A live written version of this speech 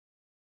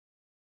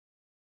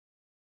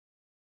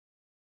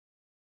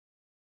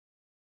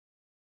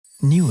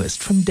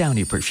newest from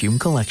Downy Perfume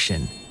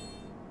Collection.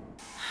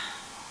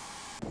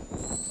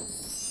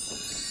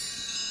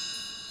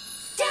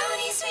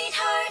 Downy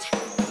Sweetheart,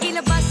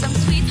 ilabas ang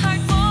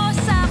sweetheart mo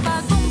sa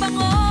bagong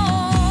bango.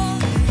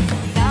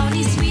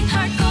 Downy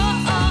Sweetheart ko,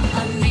 oh,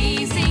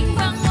 amazing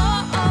bango,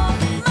 oh.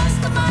 Mas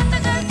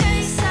tumatagal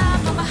kaysa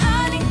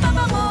mamahaling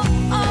pabango,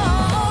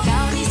 oh.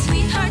 Downy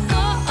Sweetheart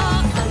ko,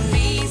 oh,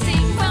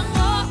 amazing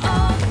bango,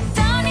 oh.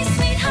 Downy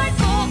Sweetheart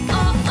ko,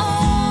 oh,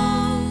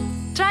 oh.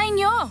 Try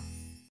nyo!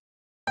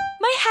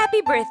 My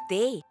happy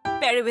birthday!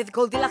 Pero with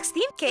Goldilocks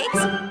Theme Cakes,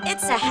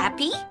 it's a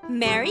happy,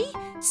 merry,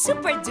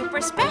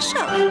 super-duper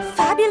special,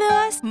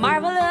 fabulous,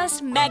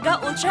 marvelous, mega,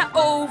 ultra,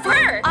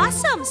 over,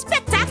 awesome,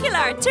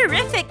 spectacular,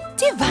 terrific,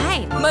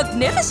 divine,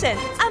 magnificent,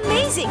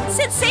 amazing,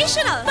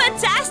 sensational,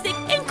 fantastic,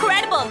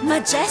 incredible,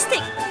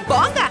 majestic,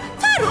 bongga,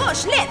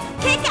 farouche, lit,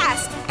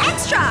 kick-ass,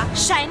 extra,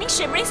 shining,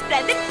 shimmering,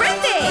 splendid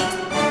birthday!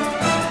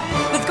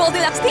 With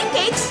Goldilocks Theme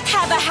Cakes,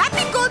 have a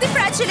happy, golden,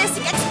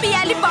 fragilistic,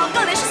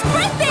 expialibong-delicious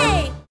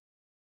birthday!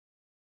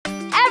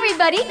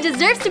 Everybody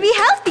deserves to be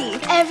healthy.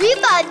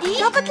 Everybody?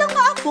 Dapat lang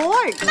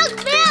ma-afford.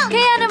 Mag-milk!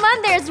 Kaya naman,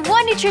 there's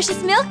one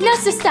nutritious milk na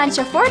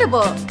sustansya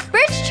affordable.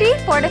 Birch Tree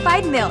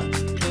Fortified Milk.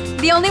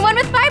 The only one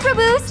with Fiber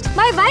Boost.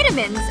 My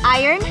vitamins,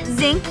 iron,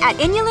 zinc, and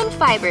inulin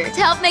fiber to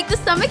help make the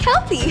stomach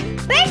healthy.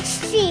 Birch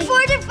Tree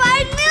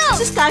Fortified Milk!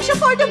 Sustansya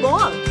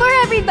affordable. For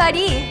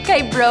everybody.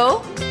 Kay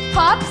Bro,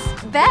 Pops,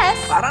 Bess.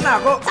 Para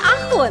na ako. Sa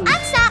Akon.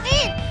 At sa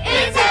akin!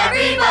 It's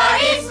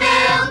everybody's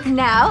milk!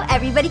 Now,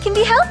 everybody can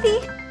be healthy.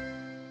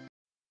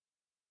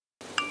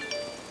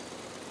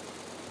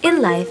 In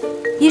life,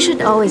 you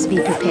should always be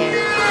prepared.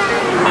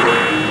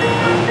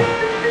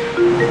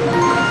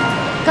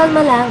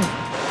 Kalma lang.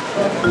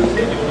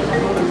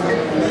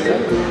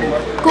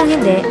 Kung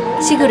hindi,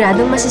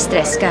 siguradong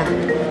masistress ka.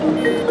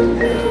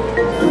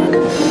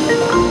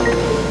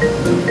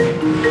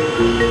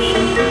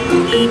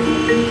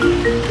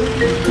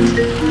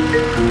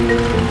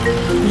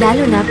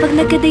 Lalo na pag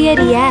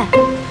nagka-diarrhea.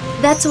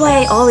 That's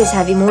why I always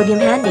have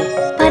Imodium handy.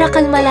 Para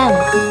kalma lang.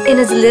 In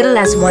as little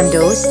as 1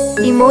 dose,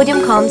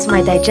 Imodium calms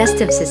my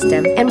digestive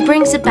system and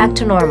brings it back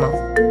to normal.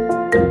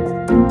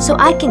 So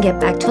I can get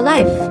back to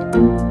life.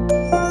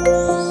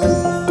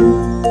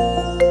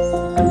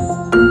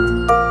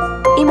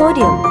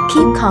 Imodium,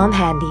 keep calm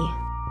handy.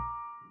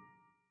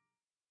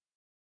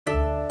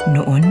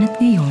 Noon at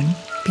ngayon,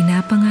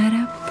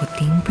 pinapangarap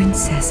puting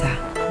prinsesa.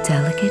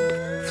 Delicate,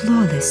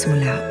 flawless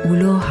mula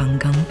ulo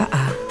hanggang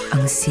paa.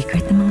 Ang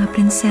secret ng mga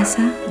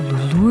prinsesa,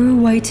 Lure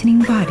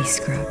Whitening Body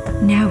Scrub.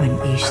 Now in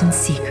Asian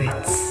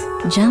Secrets.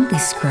 Gently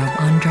scrub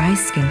on dry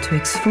skin to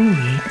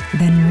exfoliate,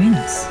 then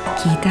rinse.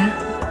 Kita,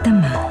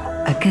 tama,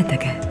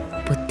 agad-agad.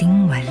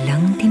 Puting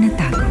walang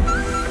tinatago.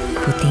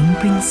 Puting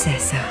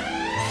prinsesa.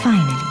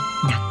 Finally,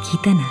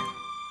 nakita na.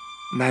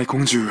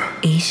 Naikonju.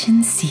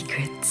 Asian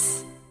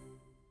Secrets.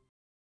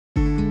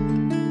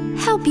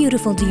 How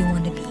beautiful do you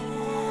want to be?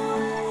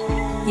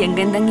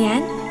 Yang gandang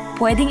yan,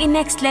 pwedeng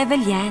i-next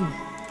level yan.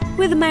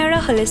 With Myra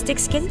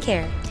Holistic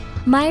Skincare.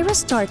 Myra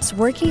starts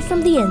working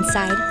from the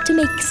inside to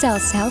make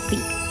cells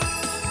healthy.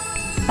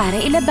 Para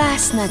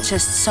ilabas not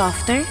just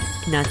softer,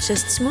 not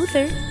just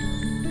smoother,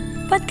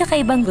 but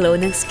kakaibang glow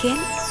ng skin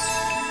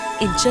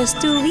in just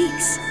 2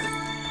 weeks.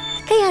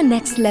 Kaya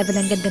next level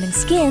ang ganda ng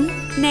skin.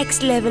 Next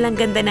level ang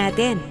ganda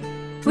natin.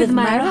 With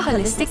Myra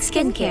Holistic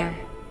Skincare.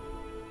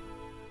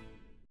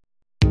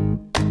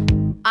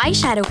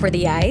 Eyeshadow for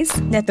the eyes,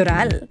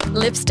 natural.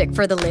 Lipstick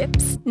for the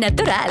lips,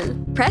 natural.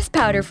 Pressed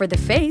powder for the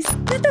face,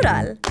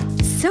 natural.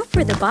 Soap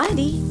for the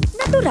body,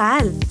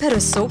 natural. Pero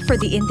soap for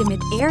the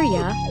intimate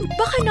area,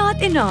 baka not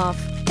enough.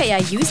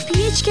 Kaya use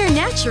pH Care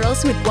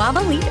Naturals with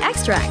guava leaf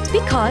extract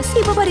because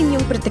iba pa rin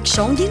yung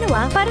proteksyong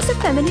ginawa para sa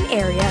feminine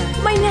area.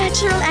 My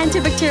natural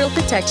antibacterial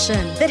protection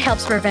that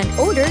helps prevent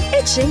odor,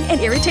 itching, and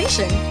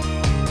irritation.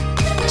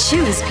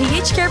 Choose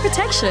pH Care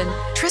Protection.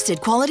 Trusted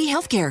quality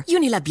healthcare.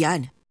 Unilab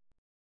yan.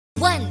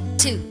 1,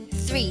 2,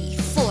 3,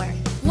 4.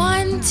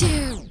 1,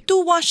 2.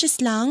 2 washes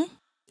lang?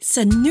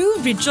 Sa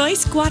new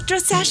Rejoice Quattro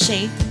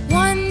Sachet.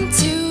 1,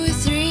 2,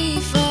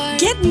 3,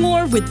 4. Get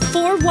more with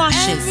 4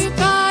 washes. Every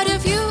part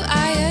of you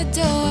I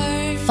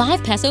adore. 5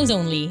 pesos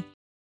only.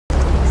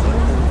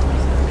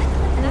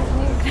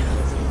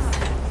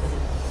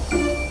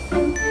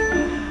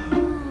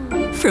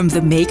 From the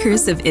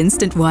makers of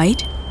Instant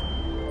White,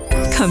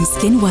 comes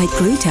Skin White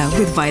Gluta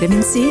with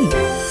vitamin C.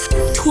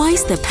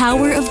 Twice the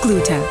power of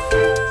Gluta.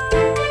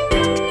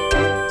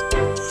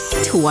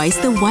 Twice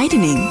the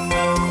whitening.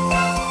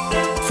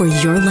 For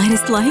your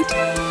lightest light,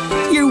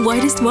 your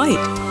whitest white,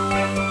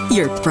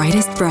 your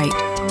brightest bright.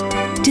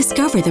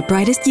 Discover the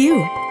brightest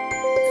you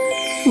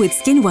with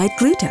Skin White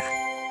Gluta.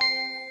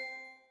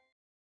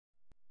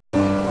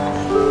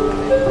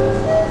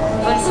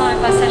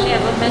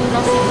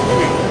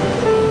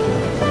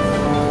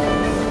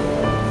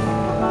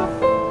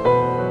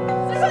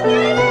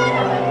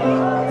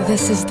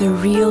 This is the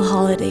real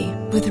holiday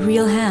with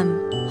real ham,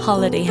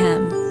 holiday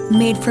ham.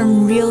 Made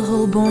from real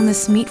whole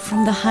boneless meat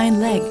from the hind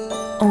leg.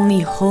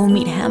 Only whole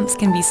meat hams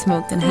can be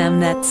smoked in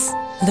ham nets.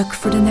 Look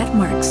for the net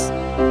marks.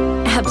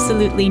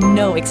 absolutely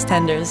no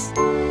extenders.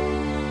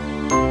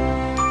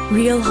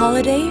 Real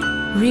holiday,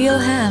 real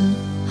ham,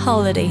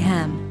 holiday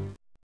ham.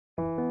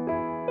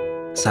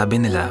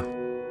 Sabi nila,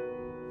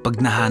 pag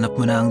nahanap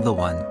mo na ang the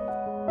one,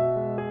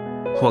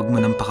 huwag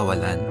mo nang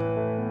pakawalan.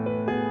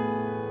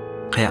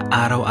 Kaya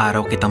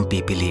araw-araw kitang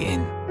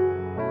pipiliin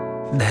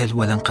dahil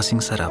walang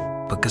kasing sarap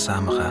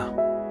pagkasama ka.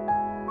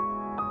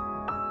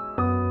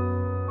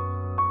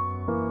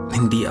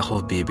 Hindi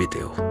ako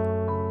bibitiw.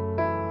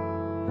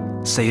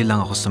 Sa'yo lang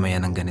ako sumaya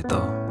ng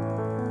ganito.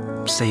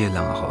 Sa'yo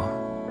lang ako.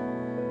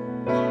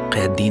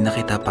 Kaya di na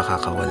kita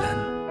pakakawalan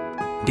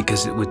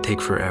because it would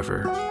take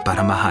forever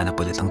para mahanap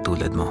ulit ang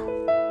tulad mo.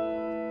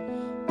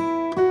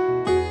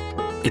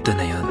 Ito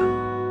na yun.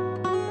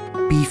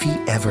 Beefy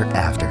ever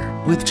after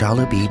with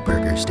Jlp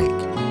burger steak.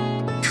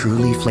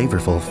 Truly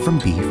flavorful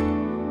from beef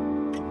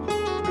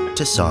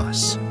to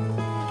sauce.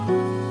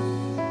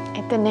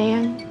 Ito na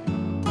yan.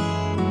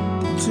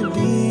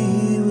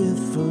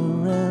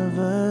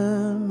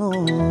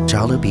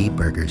 Jlp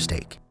burger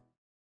steak.